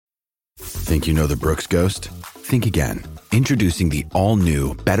Think you know the Brooks Ghost? Think again. Introducing the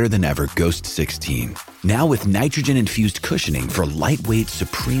all-new, better-than-ever Ghost 16. Now with nitrogen-infused cushioning for lightweight,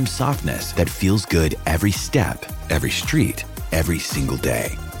 supreme softness that feels good every step, every street, every single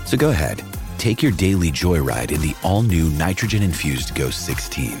day. So go ahead, take your daily joyride in the all-new nitrogen-infused Ghost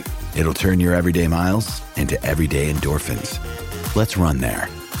 16. It'll turn your everyday miles into everyday endorphins. Let's run there.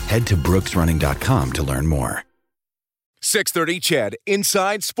 Head to brooksrunning.com to learn more. 630 CHED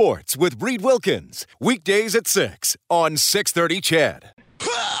Inside Sports with Reed Wilkins. Weekdays at 6 on 630 CHED.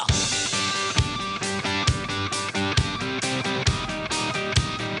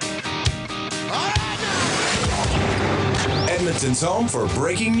 Edmonton's home for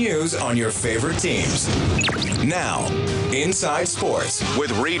breaking news on your favorite teams. Now, Inside Sports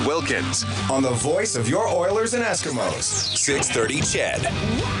with Reed Wilkins on the voice of your Oilers and Eskimos. 630 CHED.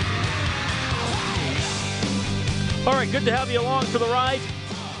 All right, good to have you along for the ride.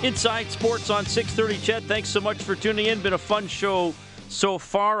 Inside Sports on 630 CHED. Thanks so much for tuning in. Been a fun show so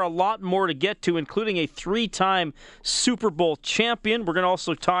far. A lot more to get to, including a three-time Super Bowl champion. We're going to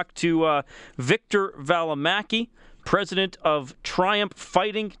also talk to Victor Valimaki, president of Triumph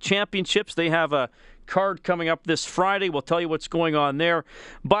Fighting Championships. They have a card coming up this Friday. We'll tell you what's going on there.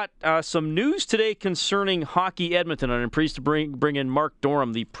 But some news today concerning Hockey Edmonton. And I'm pleased to bring in Mark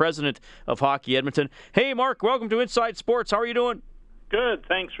Dorham, the president of Hockey Edmonton. Hey, Mark, welcome to Inside Sports. How are you doing? Good.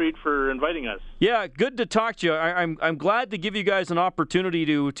 Thanks, Reed, for inviting us. Yeah, good to talk to you. I'm glad to give you guys an opportunity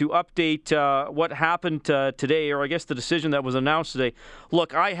to update what happened today, or I guess the decision that was announced today.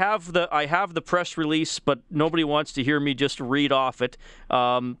 Look, I have the press release, but nobody wants to hear me just read off it.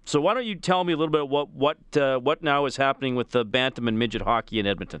 So why don't you tell me a little bit what now is happening with the bantam and midget hockey in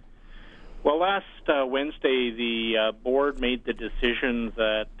Edmonton? Well, last Wednesday, the board made the decision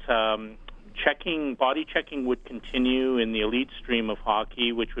that body checking would continue in the elite stream of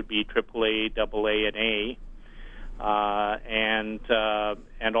hockey, which would be AAA, AA, and A,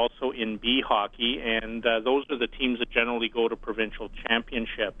 and also in B hockey, and those are the teams that generally go to provincial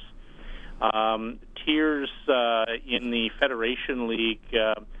championships. Tiers in the Federation League,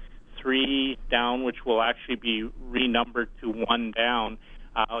 3 down, which will actually be renumbered to 1 down.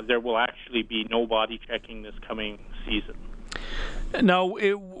 There will actually be no body checking this coming season. Now,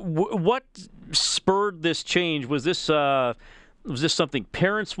 what spurred this change? Was this something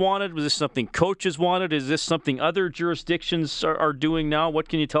parents wanted? Was this something coaches wanted? Is this something other jurisdictions are doing now? What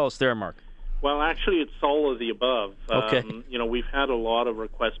can you tell us there, Mark? Well, actually, it's all of the above. Okay. We've had a lot of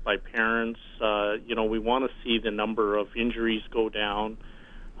requests by parents. We want to see the number of injuries go down.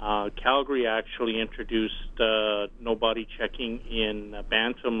 Calgary actually introduced no body checking in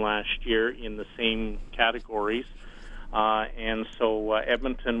bantam last year in the same categories. And so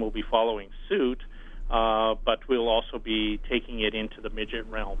Edmonton will be following suit, but we'll also be taking it into the midget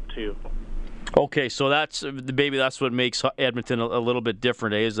realm too. Okay, so that's what makes Edmonton a little bit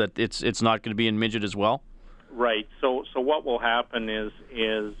different, is that it's not going to be in midget as well? Right. So what will happen is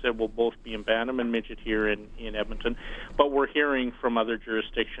it will both be in bantam and midget here in Edmonton, but we're hearing from other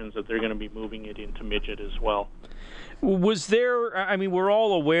jurisdictions that they're going to be moving it into midget as well. Was there? I mean, we're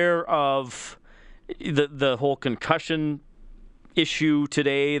all aware of the whole concussion issue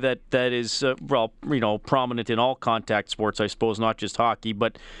today that is prominent in all contact sports, I suppose, not just hockey,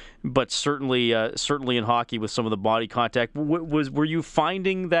 but certainly in hockey with some of the body contact. Were you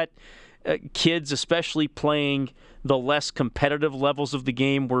finding that kids, especially playing the less competitive levels of the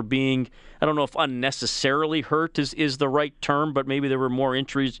game, were being, I don't know if unnecessarily hurt is the right term, but maybe there were more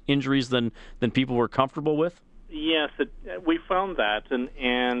injuries than people were comfortable with? Yes, we found that,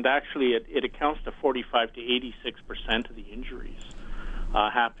 and actually it accounts to 45 to 86% of the injuries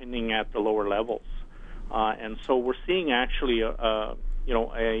happening at the lower levels, and so we're seeing actually not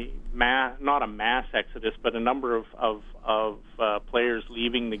a mass exodus, but a number of players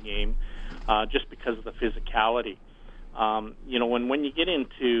leaving the game just because of the physicality. When you get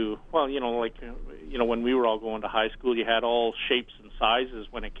into when we were all going to high school, you had all shapes and sizes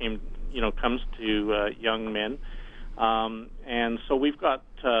when it comes to young men, and so we've got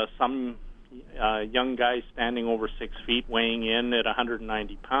some young guys standing over 6 feet, weighing in at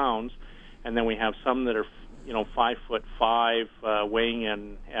 190 pounds, and then we have some that are 5'5", weighing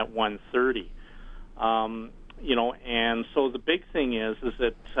in at 130. And so the big thing is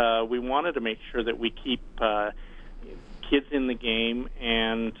that we wanted to make sure that we keep kids in the game,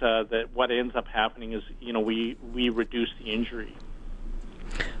 and that what ends up happening is, we reduce the injury.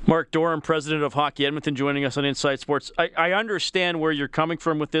 Mark Dorham, president of Hockey Edmonton, joining us on Inside Sports. I understand where you're coming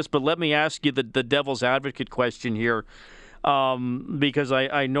from with this, but let me ask you the devil's advocate question here. because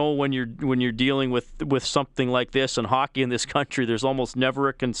I know when you're dealing with something like this in hockey in this country, there's almost never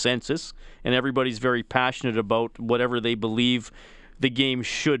a consensus, and everybody's very passionate about whatever they believe the game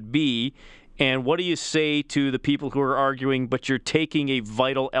should be. And what do you say to the people who are arguing, but you're taking a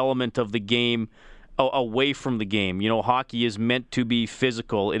vital element of the game away from the game? You know, hockey is meant to be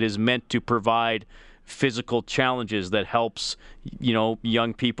physical. It is meant to provide physical challenges that helps, you know,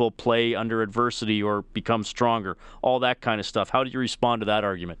 young people play under adversity or become stronger, all that kind of stuff. How do you respond to that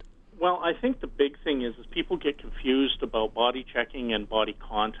argument? Well, I think the big thing is people get confused about body checking and body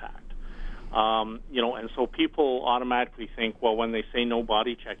contact. You know, and so people automatically think, well, when they say no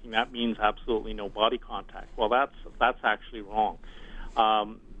body checking, that means absolutely no body contact. Well, that's actually wrong.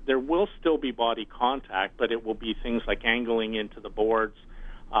 There will still be body contact, but it will be things like angling into the boards,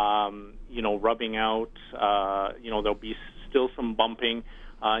 you know, rubbing out, you know, there'll be still some bumping,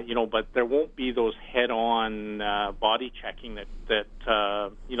 you know, but there won't be those head-on body checking that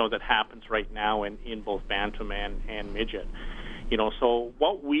you know, that happens right now in both bantam and midget. You know, so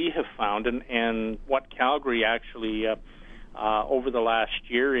what we have found, and what Calgary actually over the last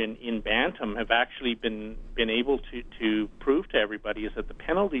year in bantam have actually been able to prove to everybody is that the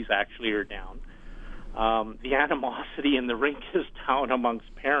penalties actually are down. The animosity in the rink is down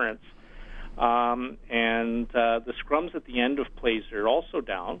amongst parents, and the scrums at the end of plays are also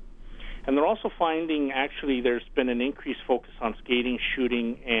down. And they're also finding actually there's been an increased focus on skating,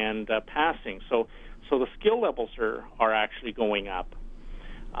 shooting, and passing. So the skill levels are actually going up,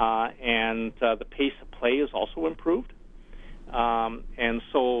 and the pace of play is also improved. And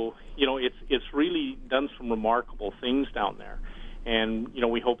so, you know, it's really done some remarkable things down there, and you know,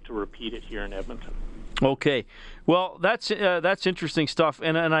 we hope to repeat it here in Edmonton. Okay, well, that's interesting stuff,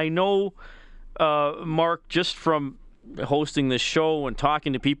 and I know, Mark, just from hosting this show and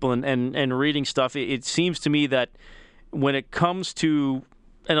talking to people and reading stuff, it seems to me that when it comes to,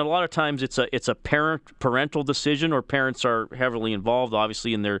 and a lot of times it's a parental decision, or parents are heavily involved,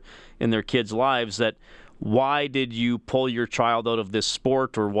 obviously, in their kids' lives, that why did you pull your child out of this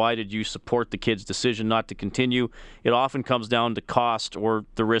sport, or why did you support the kid's decision not to continue? It often comes down to cost or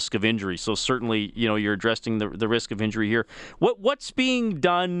the risk of injury. So certainly, you know, you're addressing the risk of injury here. What's being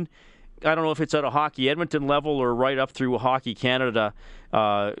done? I don't know if it's at a Hockey Edmonton level or right up through Hockey Canada,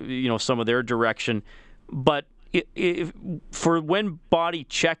 you know, some of their direction, but for when body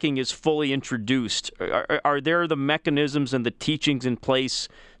checking is fully introduced, are there the mechanisms and the teachings in place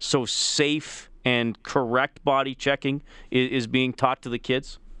so safe and correct body checking is being taught to the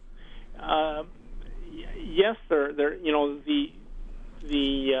kids? Yes, there. You know,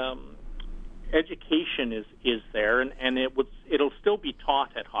 the education is there, and it'll still be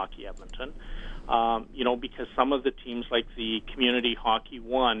taught at Hockey Edmonton. You know, because some of the teams, like the Community Hockey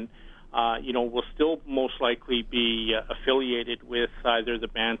 1, you know, will still most likely be affiliated with either the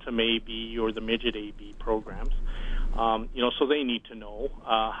Bantam AB or the Midget AB programs. You know, so they need to know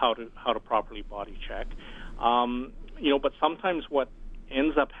how to properly body check. You know, but sometimes what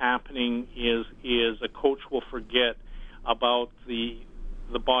ends up happening is a coach will forget about the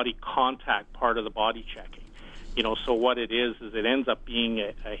body contact part of the body checking. You know, so what it is it ends up being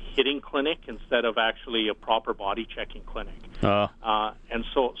a hitting clinic instead of actually a proper body checking clinic. And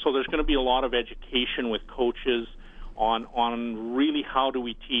so there's going to be a lot of education with coaches on really how do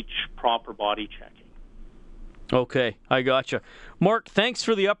we teach proper body checking. Okay, I gotcha. Mark, thanks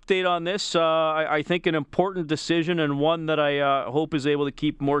for the update on this. I think an important decision, and one that I hope is able to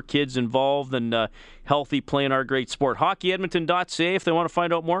keep more kids involved and healthy playing our great sport. HockeyEdmonton.ca if they want to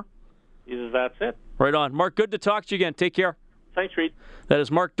find out more? That's it. Right on. Mark, good to talk to you again. Take care. Thanks, Reed. That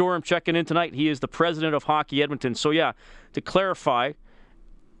is Mark Durham checking in tonight. He is the president of Hockey Edmonton. So, yeah, to clarify,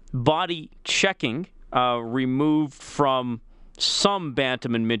 body checking removed from some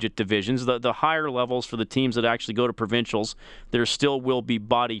bantam and midget divisions. The higher levels for the teams that actually go to provincials, there still will be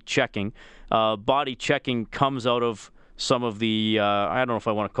body checking. Body checking comes out of some of the, I don't know if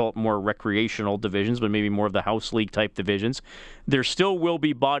I want to call it more recreational divisions, but maybe more of the house league type divisions. There still will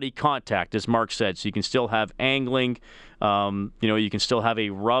be body contact, as Mark said, so you can still have angling, you know, you can still have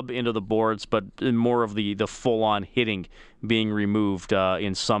a rub into the boards, but more of the full-on hitting being removed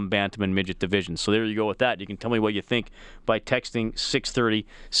in some bantam and midget divisions. So there you go with that. You can tell me what you think by texting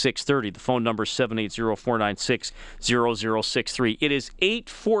 630-630. The phone number is 780-496-0063. It is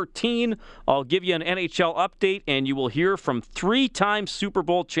 8:14. I'll give you an NHL update, and you will hear from three-time Super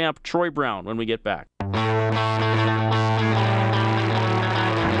Bowl champ Troy Brown when we get back.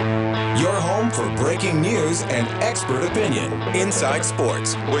 Your home for breaking news and expert opinion. Inside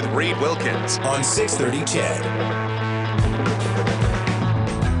Sports with Reed Wilkins on 630 CHED.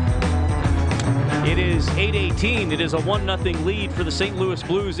 It is 8:18. It is a 1-0 lead for the St. Louis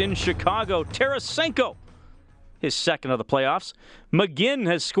Blues in Chicago. Tarasenko, his second of the playoffs. McGinn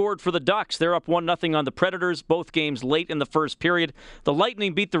has scored for the Ducks. They're up 1-0 on the Predators, both games late in the first period. The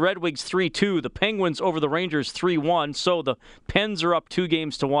Lightning beat the Red Wings 3-2. The Penguins over the Rangers 3-1. So the Pens are up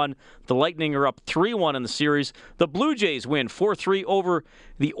 2-1. The Lightning are up 3-1 in the series. The Blue Jays win 4-3 over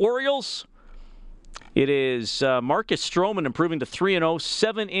the Orioles. It is Marcus Stroman improving to 3-0,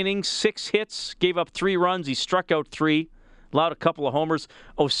 7 innings, 6 hits, gave up 3 runs. He struck out 3, allowed a couple of homers.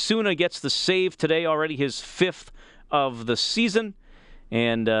 Osuna gets the save today, already his 5th of the season.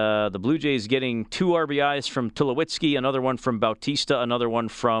 And the Blue Jays getting 2 RBIs from Tulowitzki, another one from Bautista, another one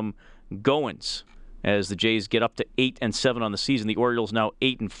from Goins. As the Jays get up to 8-7 on the season, the Orioles now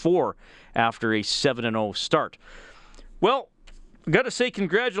 8-4 after a 7-0 start. Well, got to say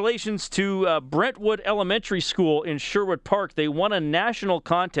congratulations to Brentwood Elementary School in Sherwood Park. They won a national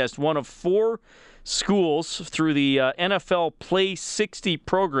contest, one of 4 schools through the NFL Play 60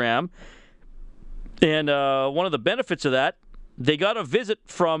 program. And one of the benefits of that, they got a visit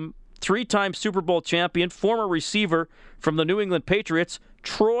from 3-time Super Bowl champion, former receiver from the New England Patriots,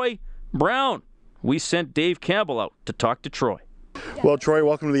 Troy Brown. We sent Dave Campbell out to talk to Troy. Well, Troy,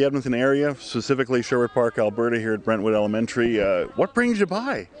 welcome to the Edmonton area, specifically Sherwood Park, Alberta, here at Brentwood Elementary. What brings you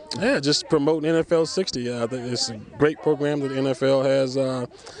by? Yeah, just promoting NFL 60. I think it's a great program that the NFL has.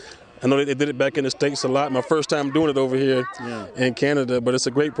 I know they did it back in the States a lot. My first time doing it over here in Canada, but it's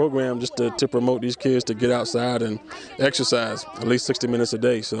a great program just to promote these kids to get outside and exercise at least 60 minutes a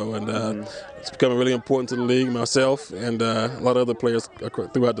day. So, and it's becoming really important to the league, myself, and a lot of other players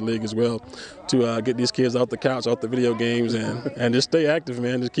throughout the league as well, to get these kids off the couch, off the video games, and just stay active,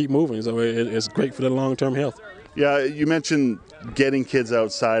 man, just keep moving. So it's great for their long-term health. Yeah, you mentioned getting kids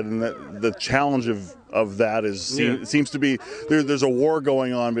outside, and the challenge of that seems to be there's a war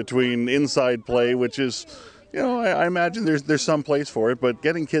going on between inside play, which is, I imagine there's some place for it, but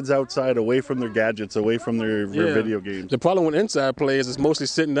getting kids outside, away from their gadgets, away from their video games. The problem with inside play is it's mostly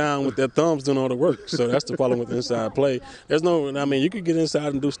sitting down with their thumbs doing all the work. So that's the problem with inside play. You could get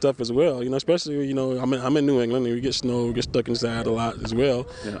inside and do stuff as well. Especially I'm in New England and we get snow, we get stuck inside a lot as well.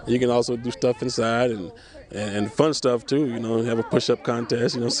 Yeah. You can also do stuff inside and fun stuff too, have a push-up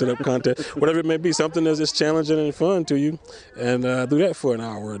contest, sit-up contest, whatever it may be, something that's just challenging and fun to you, and do that for an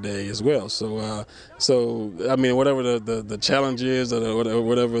hour a day as well. So whatever the challenge is, or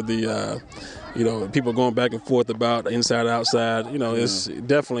whatever the people going back and forth about inside, outside, it's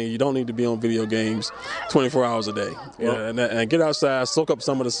definitely, you don't need to be on video games 24 hours a day. And get outside, soak up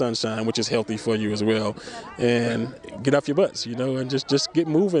some of the sunshine, which is healthy for you as well, and get off your butts, and just get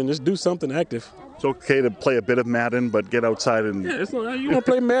moving, just do something active. It's okay to play a bit of Madden, but get outside and... Yeah, you want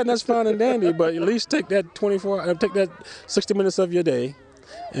to play Madden, that's fine and dandy, but at least take that 60 minutes of your day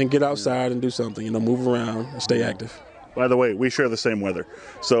and get outside and do something, move around and stay active. By the way, we share the same weather,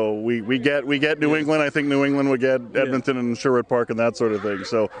 so we get New England. I think New England would get Edmonton and Sherwood Park and that sort of thing.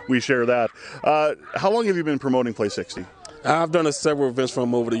 So we share that. How long have you been promoting Play 60? I've done several events for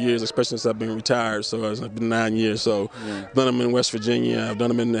them over the years, especially since I've been retired. So it's been 9 years. So I've done them in West Virginia. I've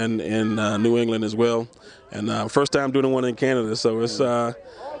done them in New England as well. And first time doing one in Canada. So it's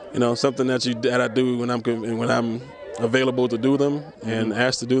something that I do when I'm available to do them and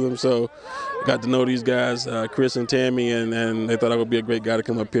asked to do them. So I got to know these guys, Chris and Tammy, and they thought I would be a great guy to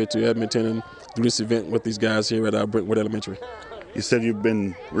come up here to Edmonton and do this event with these guys here at Brentwood Elementary. You said you've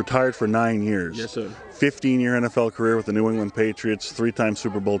been retired for 9 years. Yes, sir. 15-year NFL career with the New England Patriots, 3-time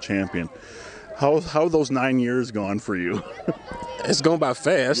Super Bowl champion. How have those 9 years gone for you? It's gone by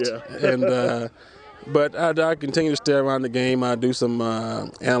fast. Yeah. But I continue to stay around the game. I do some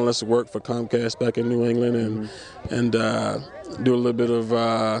analyst work for Comcast back in New England and do a little bit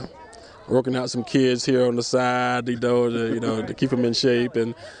of working out some kids here on the side, to keep them in shape.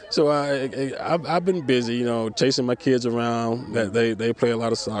 And so I've been busy, chasing my kids around. That they play a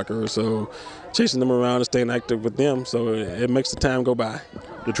lot of soccer, so chasing them around and staying active with them. So it makes the time go by.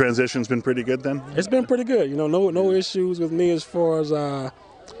 The transition's been pretty good then? It's been pretty good. No issues with me as far as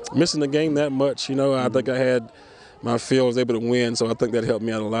missing the game that much. I think I had my field, was able to win, so I think that helped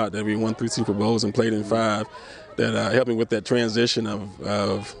me out a lot. That we won 3 Super Bowls and played in 5. That helped me with that transition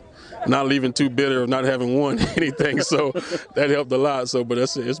of not leaving too bitter of not having won anything, so that helped a lot. So, but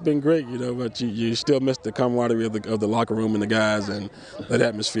it's been great, But you still miss the camaraderie of the locker room and the guys and that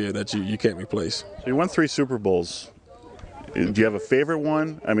atmosphere that you can't replace. So you won 3 Super Bowls. Do you have a favorite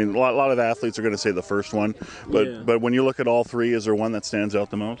one? I mean, a lot of the athletes are going to say the first one, but when you look at all three, is there one that stands out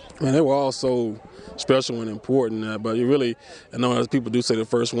the most? Man, they were all so special and important, but you really, I know as people do say the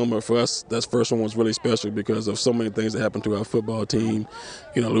first one, but for us, that first one was really special because of so many things that happened to our football team.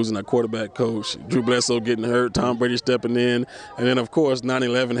 You know, losing our quarterback coach, Drew Bledsoe getting hurt, Tom Brady stepping in, and then, of course,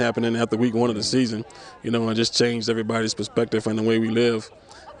 9/11 happening after week 1 of the season, you know, and just changed everybody's perspective and the way we live.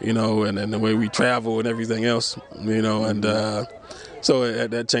 You know, and the way we travel and everything else, you know, and so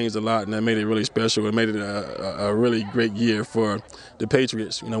that changed a lot, and that made it really special. It made it a really great year for the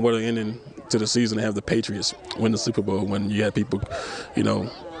Patriots. You know, what an ending to the season to have the Patriots win the Super Bowl when you had people, you know,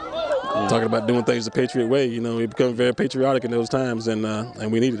 talking about doing things the Patriot way. You know, we become very patriotic in those times, and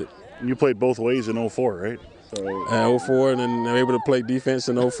we needed it. You played both ways in 04, right? 04, and then they were able to play defense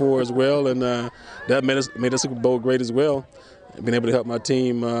in 04 as well, and that made us Super Bowl great as well. Been able to help my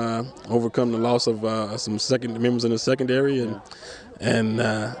team overcome the loss of some members in the secondary and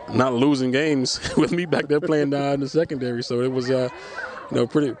not losing games with me back there playing in the secondary. So it was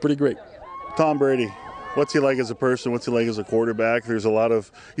pretty great. Tom Brady, what's he like as a person? What's he like as a quarterback?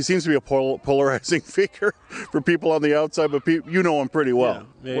 He seems to be a polarizing figure for people on the outside, but you know him pretty well.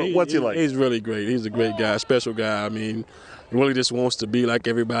 Yeah, what's he like? He's really great. He's a great guy, special guy. I mean, really just wants to be like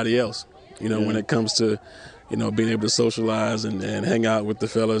everybody else. You know, when it comes to being able to socialize and hang out with the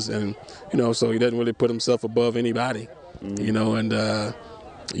fellas, and so he doesn't really put himself above anybody. And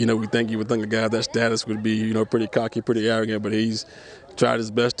you would think a guy of that status would be pretty cocky, pretty arrogant, but he's tried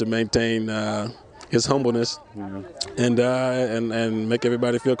his best to maintain his humbleness and make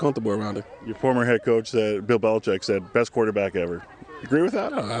everybody feel comfortable around him. Your former head coach Bill Belichick said best quarterback ever. Agree with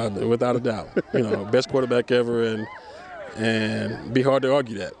that? Without a doubt. Best quarterback ever, and be hard to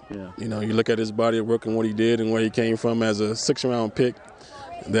argue that. Yeah. You look at his body of work and what he did and where he came from as a 6th-round pick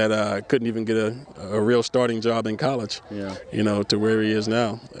that couldn't even get a real starting job in college, to where he is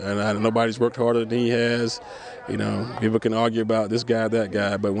now. And nobody's worked harder than he has. People can argue about this guy, that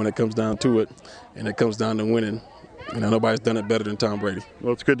guy, but when it comes down to it and it comes down to winning, nobody's done it better than Tom Brady.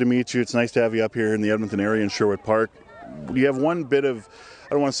 Well, it's good to meet you. It's nice to have you up here in the Edmonton area in Sherwood Park. Do you have one bit of, I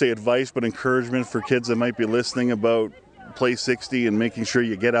don't want to say advice, but encouragement for kids that might be listening about Play 60 and making sure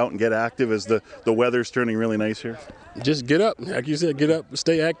you get out and get active as the weather's turning really nice here? Just get up. Like you said, get up,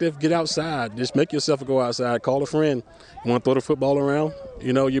 stay active, get outside. Just make yourself go outside. Call a friend. You want to throw the football around?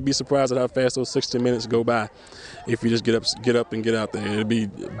 You'll be surprised at how fast those 60 minutes go by if you just get up and get out there. It'll be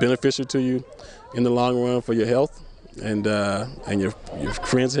beneficial to you in the long run for your health and your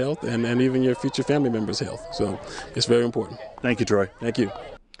friends' health and even your future family members' health. So it's very important. Thank you, Troy. Thank you.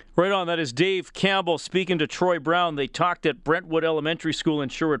 Right on. That is Dave Campbell speaking to Troy Brown. They talked at Brentwood Elementary School in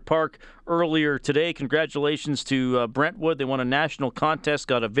Sherwood Park earlier today. Congratulations to Brentwood. They won a national contest,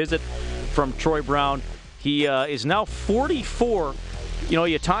 got a visit from Troy Brown. He is now 44.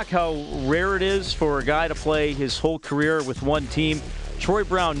 You talk how rare it is for a guy to play his whole career with one team. Troy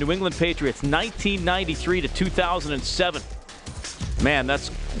Brown, New England Patriots, 1993 to 2007. Man, that's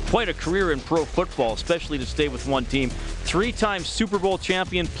quite a career in pro football, especially to stay with one team. 3-time Super Bowl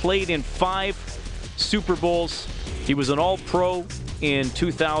champion, played in 5 Super Bowls. He was an All-Pro in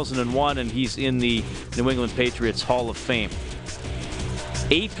 2001, and he's in the New England Patriots Hall of Fame.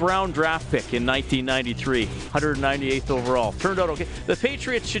 8th-round draft pick in 1993, 198th overall. Turned out okay. The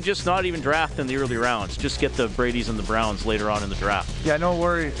Patriots should just not even draft in the early rounds. Just get the Bradys and the Browns later on in the draft. Yeah, no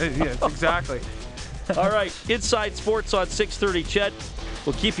worry. Yeah, exactly. All right, Inside Sports on 630 Ched.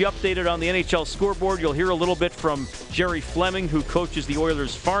 We'll keep you updated on the NHL scoreboard. You'll hear a little bit from Jerry Fleming, who coaches the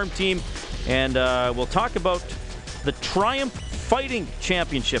Oilers farm team. And we'll talk about the Triumph Fighting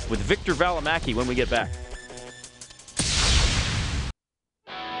Championship with Victor Valimaki when we get back.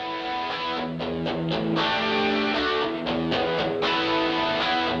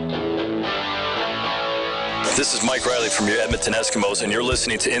 This is Mike Riley from your Edmonton Eskimos, and you're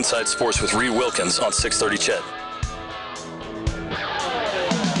listening to Inside Sports with Reed Wilkins on 630 Ched.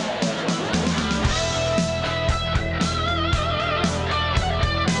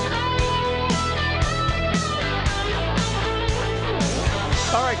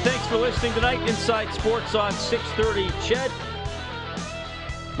 All right, thanks for listening tonight. Inside Sports on 630 Ched.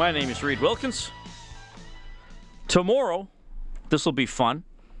 My name is Reed Wilkins. Tomorrow, this will be fun.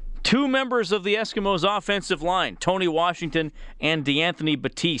 2 members of the Eskimos offensive line, Tony Washington and DeAnthony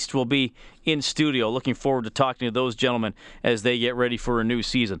Batiste, will be in studio. Looking forward to talking to those gentlemen as they get ready for a new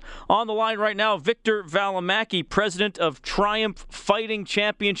season. On the line right now, Victor Valimaki, president of Triumph Fighting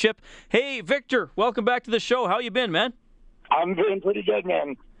Championship. Hey, Victor, welcome back to the show. How you been, man? I'm doing pretty good,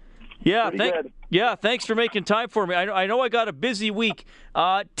 man. Yeah, thanks for making time for me. I know I got a busy week.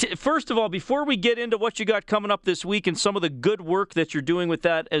 First of all, before we get into what you got coming up this week and some of the good work that you're doing with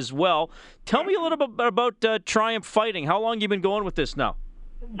that as well, tell me a little bit about Triumph Fighting. How long have you been going with this now?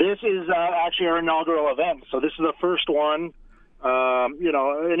 This is actually our inaugural event. So this is the first one.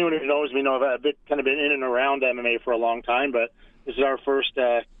 Anyone who knows me knows I've kind of been in and around MMA for a long time, but this is our first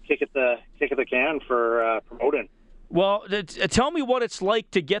kick at the can for promoting. Well, tell me what it's like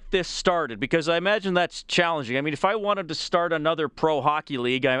to get this started, because I imagine that's challenging. I mean, if I wanted to start another pro hockey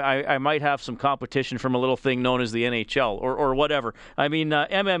league, I might have some competition from a little thing known as the NHL or whatever. I mean,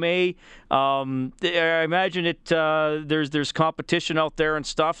 MMA, I imagine there's competition out there and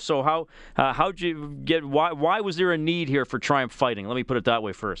stuff. So how'd you get? Why was there a need here for Triumph Fighting? Let me put it that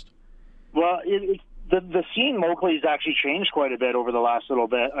way first. Well, the scene locally has actually changed quite a bit over the last little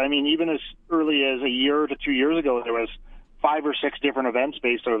bit. I mean, even as early as a year to 2 years ago, there was 5 or 6 different events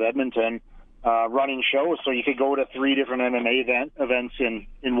based out of Edmonton running shows. So you could go to 3 different MMA events in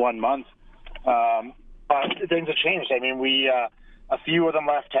 1 month. But things have changed. I mean, a few of them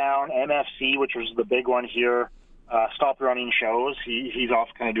left town. MFC, which was the big one here, stopped running shows. He's off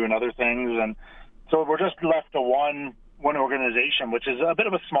kind of doing other things. And so we're just left to one organization, which is a bit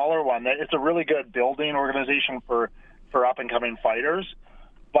of a smaller one. It's a really good building organization for up-and-coming fighters,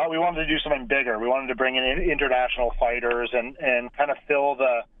 but we wanted to do something bigger. We wanted to bring in international fighters and kind of fill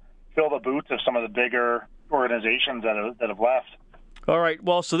the boots of some of the bigger organizations that have left. All right.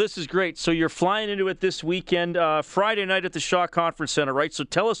 Well, so this is great. So you're flying into it this weekend, Friday night at the Shaw Conference Center, right? So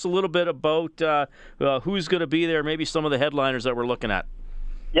tell us a little bit about who's going to be there, maybe some of the headliners that we're looking at.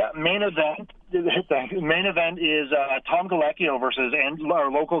 Yeah, main event. The main event is Tom Galecchio versus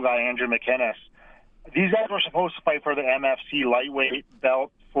our local guy, Andrew McInnes. These guys were supposed to fight for the MFC lightweight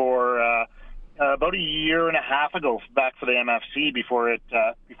belt for about a year and a half ago, back for the MFC before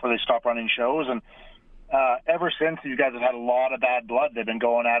they stopped running shows. And ever since, these guys have had a lot of bad blood. They've been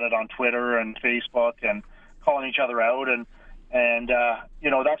going at it on Twitter and Facebook and calling each other out. And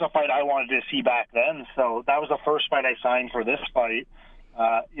that's a fight I wanted to see back then. So that was the first fight I signed for this fight.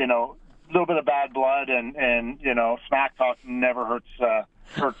 A little bit of bad blood and smack talk never hurts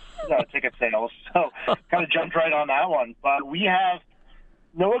ticket sales. So kind of jumped right on that one. But we have,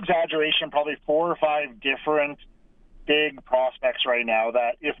 no exaggeration, probably 4 or 5 different big prospects right now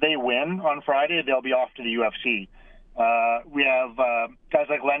that if they win on Friday, they'll be off to the UFC. We have guys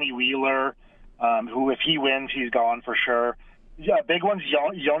like Lenny Wheeler, who if he wins, he's gone for sure. Yeah, big one's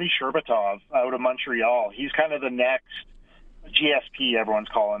Yoni Sherbatov out of Montreal. He's kind of the next GSP, everyone's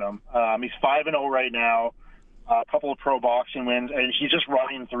calling him. He's 5-0 right now, a couple of pro boxing wins, and he's just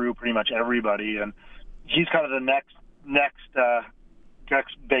running through pretty much everybody. And he's kind of the next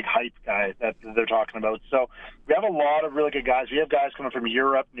big hype guy that they're talking about. So we have a lot of really good guys. We have guys coming from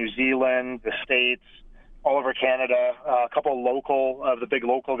Europe, New Zealand, the States, all over Canada, a couple of the big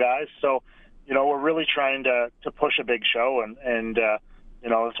local guys. So, we're really trying to push a big show, and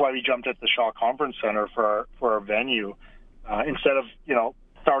that's why we jumped at the Shaw Conference Center for our venue. Instead of,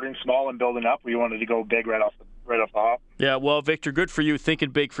 starting small and building up, we wanted to go big right off the hop. Yeah, well, Victor, good for you,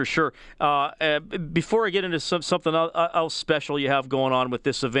 thinking big for sure. Before I get into something else special you have going on with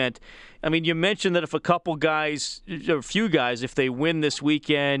this event, I mean, you mentioned that if a few guys, if they win this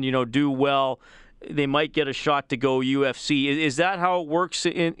weekend, do well, they might get a shot to go UFC. Is that how it works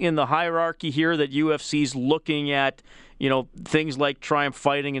in the hierarchy here, that UFC's looking at, things like Triumph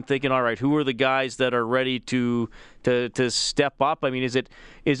Fighting and thinking, all right, who are the guys that are ready to step up? I mean, is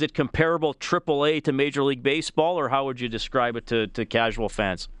it comparable AAA to Major League Baseball, or how would you describe it to casual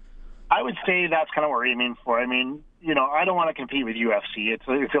fans? I would say that's kind of what we're aiming for. I mean, I don't want to compete with UFC. It's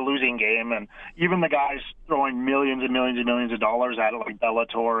a losing game, and even the guys throwing millions and millions and millions of dollars at it, like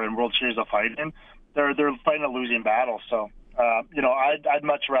Bellator and World Series of Fighting, they're fighting a losing battle. So, I'd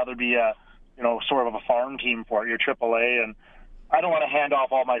much rather be sort of a farm team for it. You're AAA, and I don't want to hand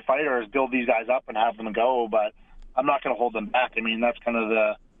off all my fighters, build these guys up, and have them go. But I'm not going to hold them back. I mean, that's kind of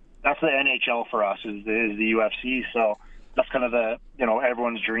the NHL for us is the UFC. So that's kind of the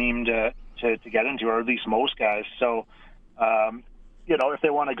everyone's dream to get into, or at least most guys. So if they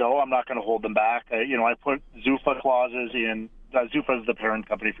want to go, I'm not going to hold them back. I put Zuffa clauses in. Zuffa is the parent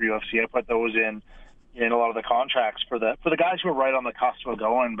company for UFC. I put those in a lot of the contracts for the guys who are right on the cusp of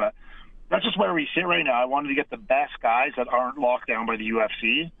going. But that's just where we sit right now. I wanted to get the best guys that aren't locked down by the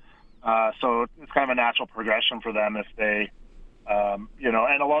UFC. So it's kind of a natural progression for them if they, and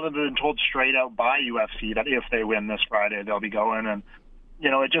a lot of them have been told straight out by UFC that if they win this Friday, they'll be going. And,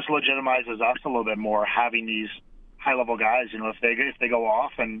 it just legitimizes us a little bit more having these high-level guys. If they go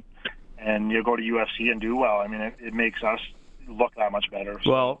off and you go to UFC and do well, I mean, it makes us look that much better.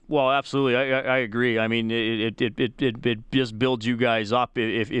 So. Well, absolutely. I agree. I mean, it just builds you guys up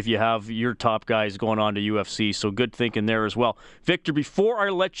if you have your top guys going on to UFC. So good thinking there as well. Victor, before I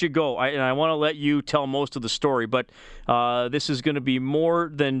let you go, I want to let you tell most of the story, but this is going to be more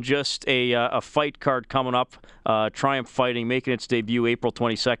than just a fight card coming up. Triumph Fighting making its debut April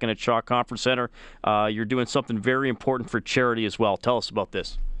 22nd at Shaw Conference Center. You're doing something very important for charity as well. Tell us about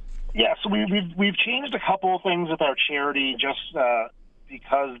this. Yeah, so we've changed a couple of things with our charity just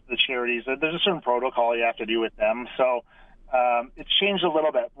because the charities, there's a certain protocol you have to do with them. So it's changed a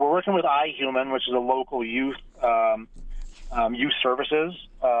little bit. We're working with iHuman, which is a local youth services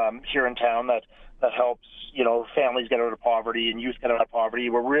here in town that helps, families get out of poverty and youth get out of poverty.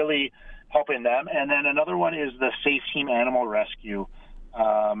 We're really helping them. And then another one is the Safe Team Animal Rescue,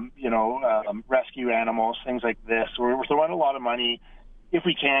 rescue animals, things like this. We're throwing a lot of money if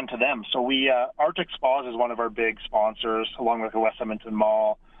we can to them. So Arctic Spas is one of our big sponsors, along with the West Edmonton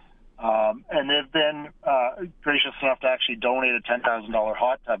Mall. And they've been gracious enough to actually donate a $10,000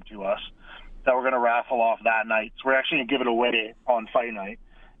 hot tub to us that we're going to raffle off that night. So we're actually going to give it away on fight night.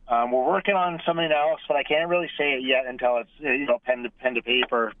 We're working on something else, but I can't really say it yet until it's pen to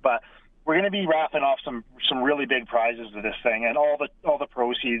paper. But we're going to be raffling off some really big prizes to this thing, and all the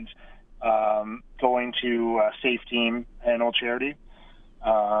proceeds going to Safe Team Animal Charity.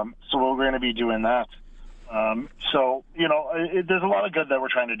 So we're going to be doing that. There's a lot of good that we're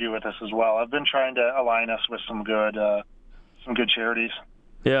trying to do with this as well. I've been trying to align us with some good charities.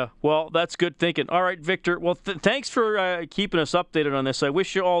 Yeah, well, that's good thinking. All right, Victor. Well, thanks for keeping us updated on this. I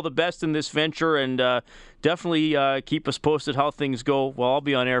wish you all the best in this venture, and definitely keep us posted how things go. Well, I'll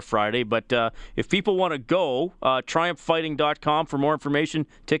be on air Friday, but if people want to go, triumphfighting.com for more information,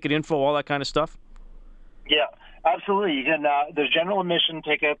 ticket info, all that kind of stuff. Yeah. Absolutely. You can. There's general admission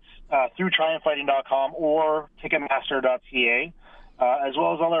tickets through triumphfighting.com or ticketmaster.ca, as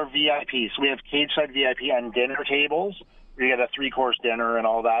well as all our VIPs. So we have cage-side VIP and dinner tables where you get a 3-course dinner and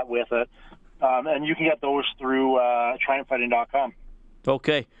all that with it. And you can get those through triumphfighting.com.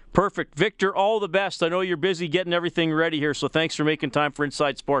 Okay, perfect. Victor, all the best. I know you're busy getting everything ready here, so thanks for making time for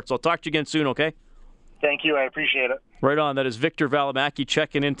Inside Sports. I'll talk to you again soon, okay? Thank you. I appreciate it. Right on. That is Victor Valimaki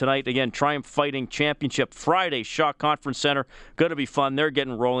checking in tonight. Again, Triumph Fighting Championship Friday, Shaw Conference Center. Going to be fun. They're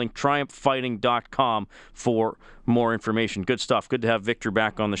getting rolling. TriumphFighting.com for more information. Good stuff. Good to have Victor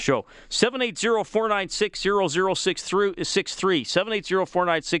back on the show. 780-496-0063.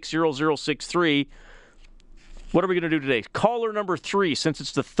 780-496-0063. What are we going to do today? Caller number 3, since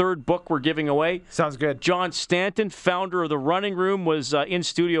it's the third book we're giving away. Sounds good. John Stanton, founder of The Running Room, was in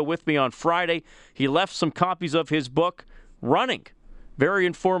studio with me on Friday. He left some copies of his book, Running. Very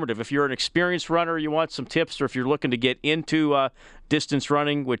informative. If you're an experienced runner, you want some tips, or if you're looking to get into distance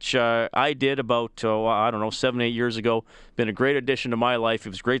running, which I did about, 7-8 years ago. Been a great addition to my life. It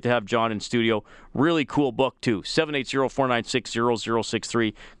was great to have John in studio. Really cool book, too.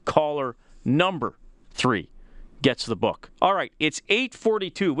 780-496-0063. Caller number 3. Gets the book. All right, it's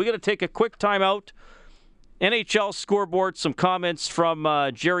 8:42. We're going to take a quick time out. NHL scoreboard, some comments from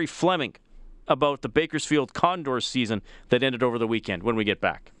Jerry Fleming about the Bakersfield Condors season that ended over the weekend when we get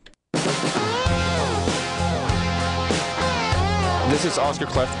back. This is Oscar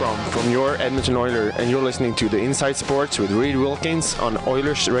Clefbaum from your Edmonton Oilers, and you're listening to the Inside Sports with Reed Wilkins on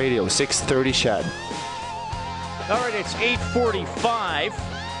Oilers Radio, 630 CHED. All right, it's 8:45.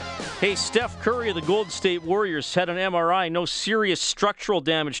 Hey, Steph Curry of the Golden State Warriors had an MRI. No serious structural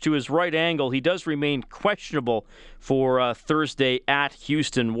damage to his right ankle. He does remain questionable for Thursday at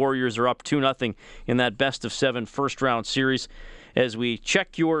Houston. Warriors are up 2-0 in that best-of-7 first-round series. As we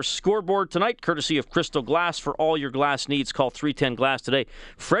check your scoreboard tonight, courtesy of Crystal Glass. For all your glass needs, call 310 Glass today.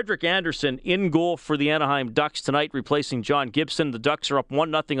 Frederick Anderson in goal for the Anaheim Ducks tonight, replacing John Gibson. The Ducks are up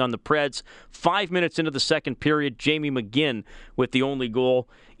 1-0 on the Preds. 5 minutes into the second period, Jamie McGinn with the only goal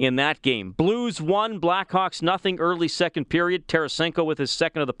in that game. Blues 1, Blackhawks 0 early second period. Tarasenko with his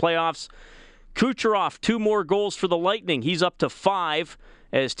second of the playoffs. Kucherov, 2 more goals for the Lightning. He's up to 5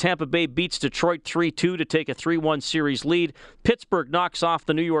 as Tampa Bay beats Detroit 3-2 to take a 3-1 series lead. Pittsburgh knocks off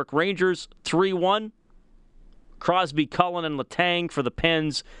the New York Rangers 3-1. Crosby, Cullen, and Letang for the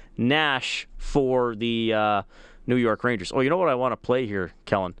Pens. Nash for the New York Rangers. Oh, you know what I want to play here,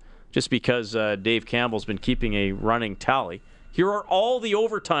 Kellen? Just because Dave Campbell's been keeping a running tally. Here are all the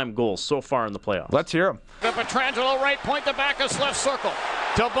overtime goals so far in the playoffs. Let's hear them. The Pietrangelo right point, the Backus left circle.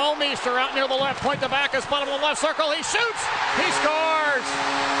 To Bouwmeester out near the left point, the Backus bottom of the left circle. He shoots! He scores!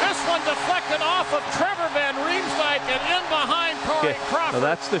 This one deflected off of Trevor Van Riemsdyk and in behind Corey Crawford. Now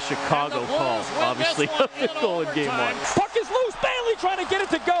that's the Chicago call, obviously, of the goal in Game 1. Puck is loose. Bailey trying to get it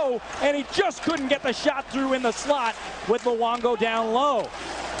to go, and he just couldn't get the shot through in the slot with Luongo down low.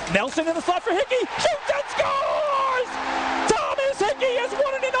 Nelson in the slot for Hickey, shoots and scores! Thomas Hickey has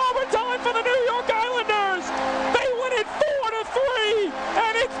won it in overtime for the New York Islanders! They win it 4-3,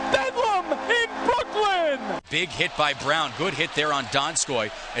 and it's Bedlam in Brooklyn! Big hit by Brown, good hit there on Donskoy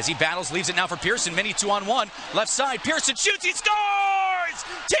as he battles, leaves it now for Pearson, mini 2-on-1, left side, Pearson shoots, he scores!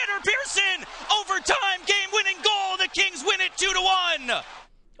 Tanner Pearson, overtime game-winning goal, the Kings win it 2-1!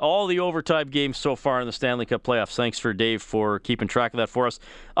 All the overtime games so far in the Stanley Cup playoffs. Thanks for Dave for keeping track of that for us.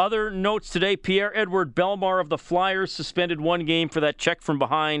 Other notes today, Pierre-Edouard Bellemare of the Flyers suspended 1 game for that check from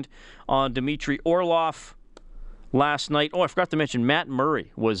behind on Dmitry Orlov last night. Oh, I forgot to mention Matt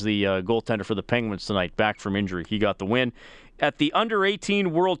Murray was the goaltender for the Penguins tonight, back from injury. He got the win. At the Under-18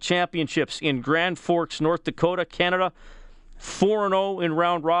 World Championships in Grand Forks, North Dakota, Canada, 4-0 in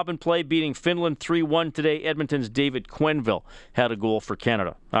round-robin play, beating Finland 3-1 today. Edmonton's David Quenneville had a goal for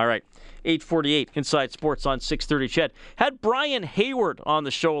Canada. All right, 8:48, Inside Sports on 630 CHED. Had Brian Hayward on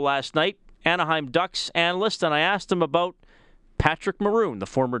the show last night, Anaheim Ducks analyst, and I asked him about Patrick Maroon, the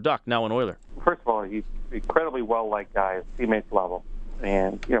former Duck, now an Oiler. First of all, he's an incredibly well-liked guy at teammates level.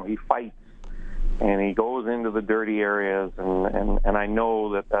 And, he fights, and he goes into the dirty areas, and I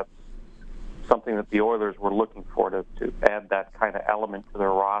know that that's something that the Oilers were looking for to add that kind of element to their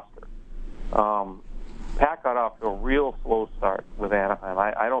roster. Pat got off to a real slow start with Anaheim.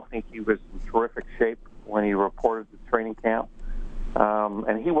 I don't think he was in terrific shape when he reported to training camp.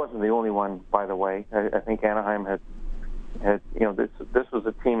 And he wasn't the only one, by the way. I think Anaheim had this was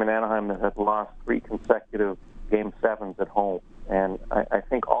a team in Anaheim that had lost 3 consecutive Game 7s at home. And I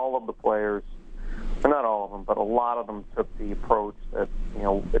think all of the players, not all of them, but a lot of them took the approach that,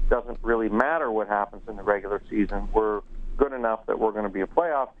 it doesn't really matter what happens in the regular season. We're good enough that we're going to be a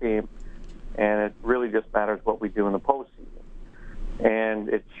playoff team, and it really just matters what we do in the postseason. And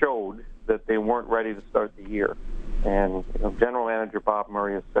it showed that they weren't ready to start the year. And General Manager Bob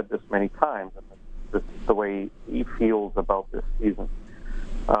Murray has said this many times, and this is the way he feels about this season.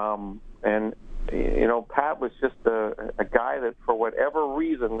 Pat was just a guy that, for whatever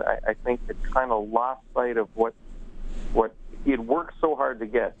reason, I think had kind of lost sight of what he had worked so hard to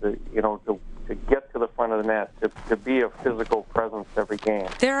get, to get to the front of the net, to be a physical presence every game.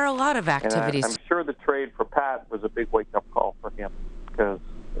 There are a lot of activities. And I'm sure the trade for Pat was a big wake-up call for him because,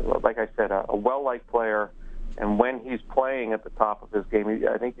 like I said, a well-liked player, and when he's playing at the top of his game,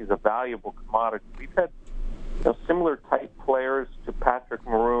 I think he's a valuable commodity. We've had similar type players to Patrick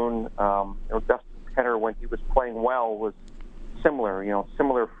Maroon. Dustin Penner, when he was playing well, was similar,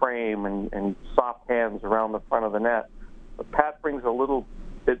 similar frame and soft hands around the front of the net. But Pat brings a little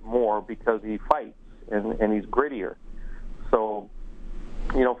bit more because he fights and he's grittier. So,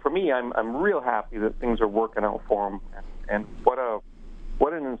 for me, I'm real happy that things are working out for him, and what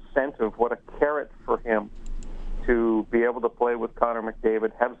an incentive, what a carrot for him to be able to play with Connor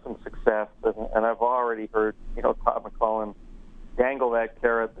McDavid, have some success, and I've already heard, Todd McClellan dangle that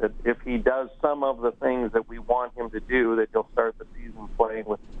carrot that if he does some of the things that we want him to do, that he'll start the season playing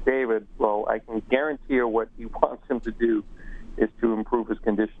with McDavid. Well, I can guarantee you what he wants him to do is to improve his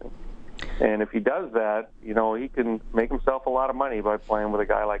condition. And if he does that, he can make himself a lot of money by playing with a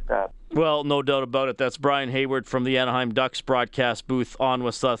guy like that. Well, no doubt about it. That's Brian Hayward from the Anaheim Ducks broadcast booth on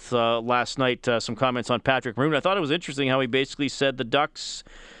with us last night. Some comments on Patrick Maroon. I thought it was interesting how he basically said the Ducks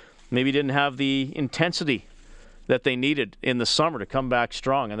maybe didn't have the intensity that they needed in the summer to come back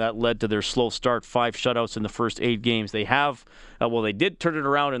strong, and that led to their slow start, 5 shutouts in the first 8 games. They have, they did turn it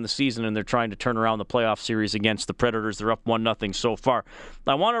around in the season, and they're trying to turn around the playoff series against the Predators. They're up 1-0 so far.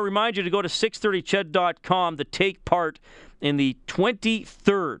 I want to remind you to go to 630ched.com to take part in the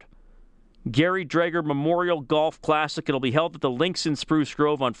 23rd Gary Dreger Memorial Golf Classic. It'll be held at the Links in Spruce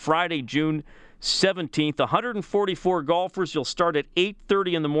Grove on Friday, June 17th. 144 golfers. You'll start at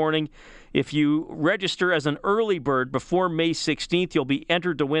 8:30 in the morning. If you register as an early bird before May 16th, you'll be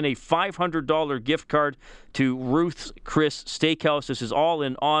entered to win a $500 gift card to Ruth's Chris Steakhouse. This is all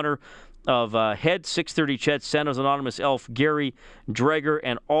in honor of head 630 CHED Santa's Anonymous elf Gary Dreger,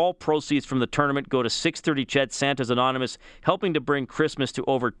 and all proceeds from the tournament go to 630 CHED Santa's Anonymous, helping to bring Christmas to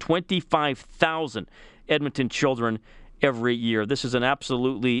over 25,000 Edmonton children every year. This is an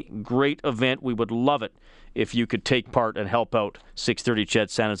absolutely great event. We would love it if you could take part and help out 630 CHED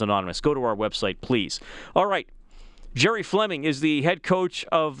Santa's Anonymous. Go to our website, please. All right. Jerry Fleming is the head coach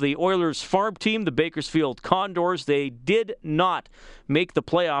of the Oilers farm team, the Bakersfield Condors. They did not make the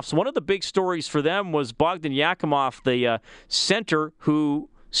playoffs. One of the big stories for them was Bogdan Yakimov, the center who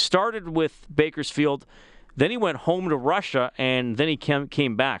started with Bakersfield Then he went home to Russia, and then he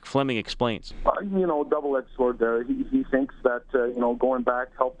came back. Fleming explains. Double-edged sword there. He thinks that, going back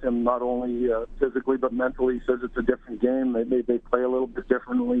helped him not only physically but mentally. He says it's a different game. They play a little bit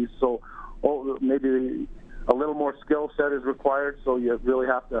differently. So maybe a little more skill set is required, so you really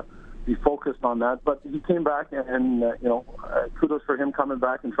have to be focused on that. But he came back, and kudos for him coming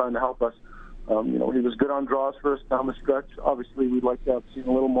back and trying to help us. He was good on draws for us down the stretch. Obviously, we'd like to have seen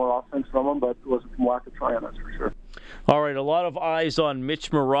a little more offense from him, but it wasn't from lack of trying, that's for sure. All right, a lot of eyes on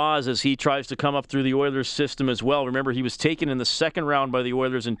Mitch Moroz as he tries to come up through the Oilers system as well. Remember, he was taken in the second round by the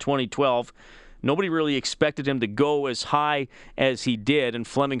Oilers in 2012. Nobody really expected him to go as high as he did, and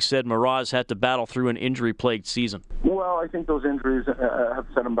Fleming said Moroz had to battle through an injury-plagued season. Well, I think those injuries have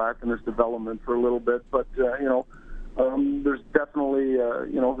set him back in his development for a little bit, but, there's definitely,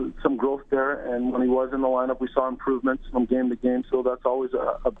 some growth there, and when he was in the lineup, we saw improvements from game to game, so that's always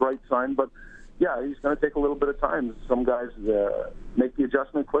a bright sign. But, yeah, he's going to take a little bit of time. Some guys make the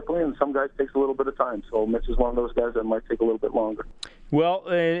adjustment quickly, and some guys takes a little bit of time. So Mitch is one of those guys that might take a little bit longer. Well,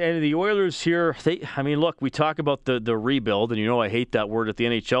 and the Oilers here, look, we talk about the rebuild, and I hate that word at the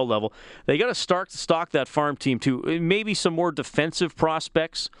NHL level. They got to start to stock that farm team, too. Maybe some more defensive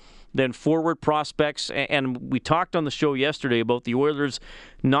prospects than forward prospects. And we talked on the show yesterday about the Oilers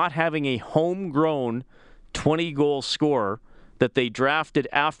not having a homegrown 20-goal scorer that they drafted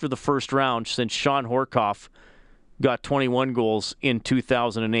after the first round since Sean Horkoff got 21 goals in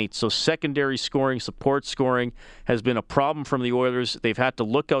 2008. So secondary scoring, support scoring has been a problem from the Oilers. They've had to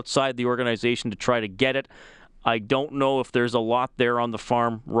look outside the organization to try to get it. I don't know if there's a lot there on the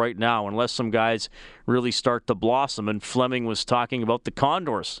farm right now unless some guys really start to blossom. And Fleming was talking about the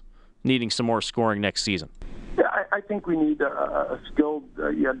Condors needing some more scoring next season. Yeah, I think we need a skilled,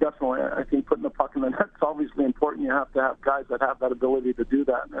 definitely. I think putting the puck in the net is obviously important. You have to have guys that have that ability to do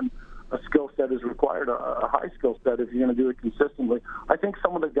that, and a skill set is required, a high skill set if you're going to do it consistently. I think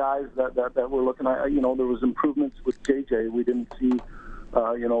some of the guys that we're looking at, there was improvements with JJ. We didn't see,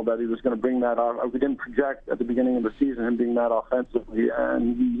 that he was going to bring that on. We didn't project at the beginning of the season him being that offensively,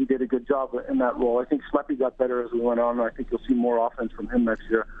 and he did a good job in that role. I think Schleppy got better as we went on, and I think you'll see more offense from him next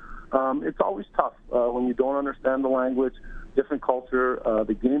year. It's always tough when you don't understand the language, different culture.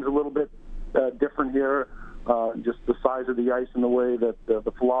 The game's a little bit different here, just the size of the ice and the way that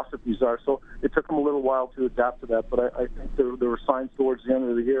the philosophies are. So it took him a little while to adapt to that, but I think there were signs towards the end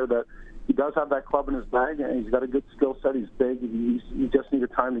of the year that he does have that club in his bag, and he's got a good skill set. He's big. He just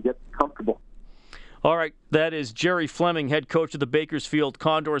needed time to get comfortable. All right, that is Jerry Fleming, head coach of the Bakersfield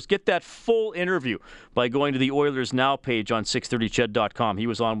Condors. Get that full interview by going to the Oilers Now page on 630ched.com. He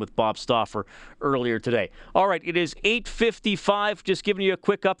was on with Bob Stauffer earlier today. All right, it is 8:55. Just giving you a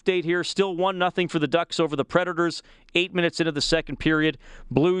quick update here. Still 1-0 for the Ducks over the Predators. 8 minutes into the second period.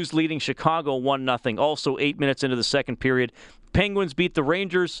 Blues leading Chicago 1-0. Also 8 minutes into the second period. Penguins beat the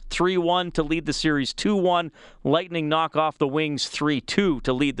Rangers 3-1 to lead the series 2-1. Lightning knock off the Wings 3-2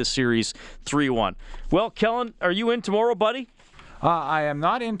 to lead the series 3-1. Well, Kellen, are you in tomorrow, buddy? I am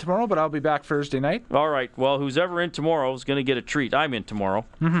not in tomorrow, but I'll be back Thursday night. All right. Well, who's ever in tomorrow is going to get a treat. I'm in tomorrow.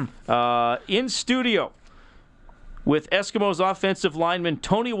 Mm-hmm. In studio with Eskimos offensive lineman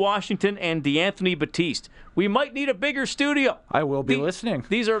Tony Washington and DeAnthony Batiste. We might need a bigger studio. I will be listening.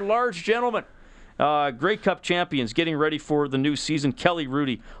 These are large gentlemen. Grey Cup champions getting ready for the new season. Kelly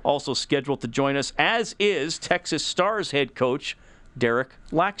Rudy also scheduled to join us, as is Texas Stars head coach Derek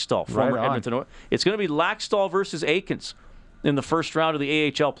Laxdal, former Edmonton. It's going to be Laxdal versus Aikens in the first round of the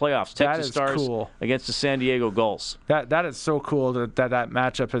AHL playoffs. Texas Stars against the San Diego Gulls. That is so cool that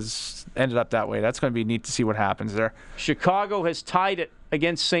matchup has ended up that way. That's going to be neat to see what happens there. Chicago has tied it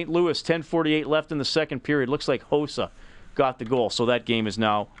against St. Louis. 10:48 left in the second period. Looks like Hossa got the goal, so that game is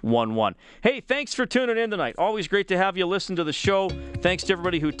now 1-1. Hey, thanks for tuning in tonight. Always great to have you listen to the show. Thanks to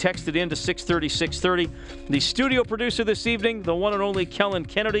everybody who texted in to 630. The studio producer this evening, the one and only Kellen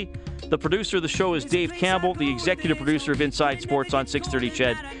Kennedy. The producer of the show is Dave Campbell. The executive producer of Inside Sports on 630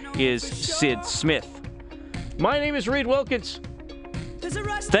 Ched is Sid Smith. My name is Reed Wilkins.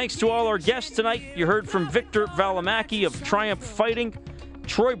 Thanks to all our guests tonight. You heard from Victor Valimaki of Triumph Fighting.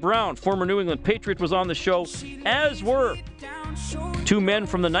 Troy Brown, former New England Patriot, was on the show, as were two men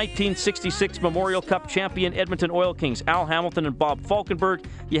from the 1966 Memorial Cup champion Edmonton Oil Kings, Al Hamilton and Bob Falkenberg.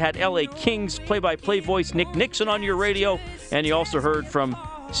 You had LA Kings play-by-play voice Nick Nixon on your radio, and you also heard from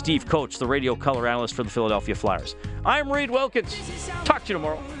Steve Coates, the radio color analyst for the Philadelphia Flyers. I'm Reed Wilkins. Talk to you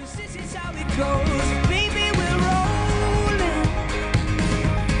tomorrow.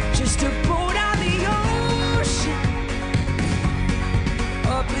 Just a boat on the ocean.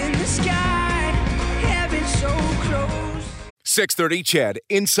 Up in the sky, heaven so close. 630 CHED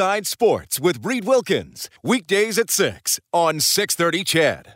Inside Sports with Reed Wilkins. Weekdays at 6 on 630 CHED.